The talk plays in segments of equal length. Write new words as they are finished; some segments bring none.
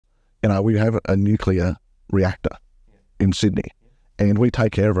we have a nuclear reactor in Sydney, and we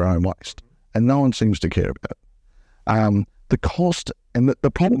take care of our own waste, and no one seems to care about it. The cost, and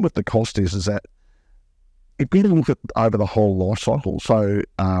the problem with the cost is that if you look at over the whole life cycle, so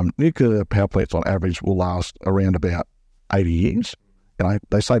nuclear power plants on average will last around about 80 years.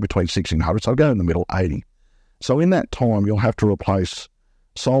 They say between 60 and 100, so I'll go in the middle, 80. So in that time, you'll have to replace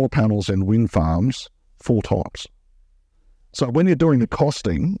solar panels and wind farms 4 times. So when you're doing the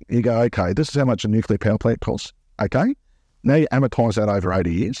costing, you go, okay, this is how much a nuclear power plant costs. Okay, now you amortise that over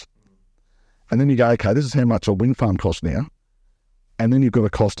 80 years. And then you go, okay, this is how much a wind farm costs now. And then you've got a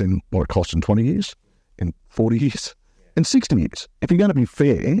cost in what it costs in 20 years, in 40 years, in 60 years. If you're going to be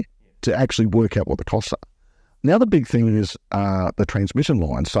fair to actually work out what the costs are. The other big thing is the transmission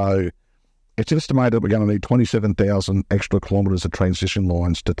line. So it's estimated that we're going to need 27,000 extra kilometres of transmission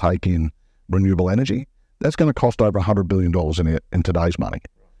lines to take in renewable energy. That's going to cost over $100 billion in today's money.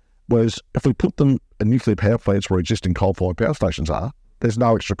 Whereas if we put them in nuclear power plants where existing coal-fired power stations are, there's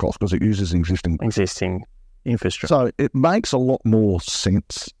no extra cost because it uses existing infrastructure. So it makes a lot more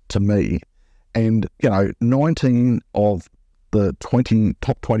sense to me. And, 19 of the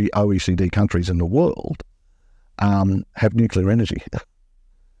top 20 OECD countries in the world have nuclear energy.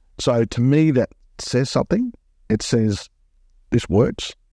 So to me, that says something. It says this works.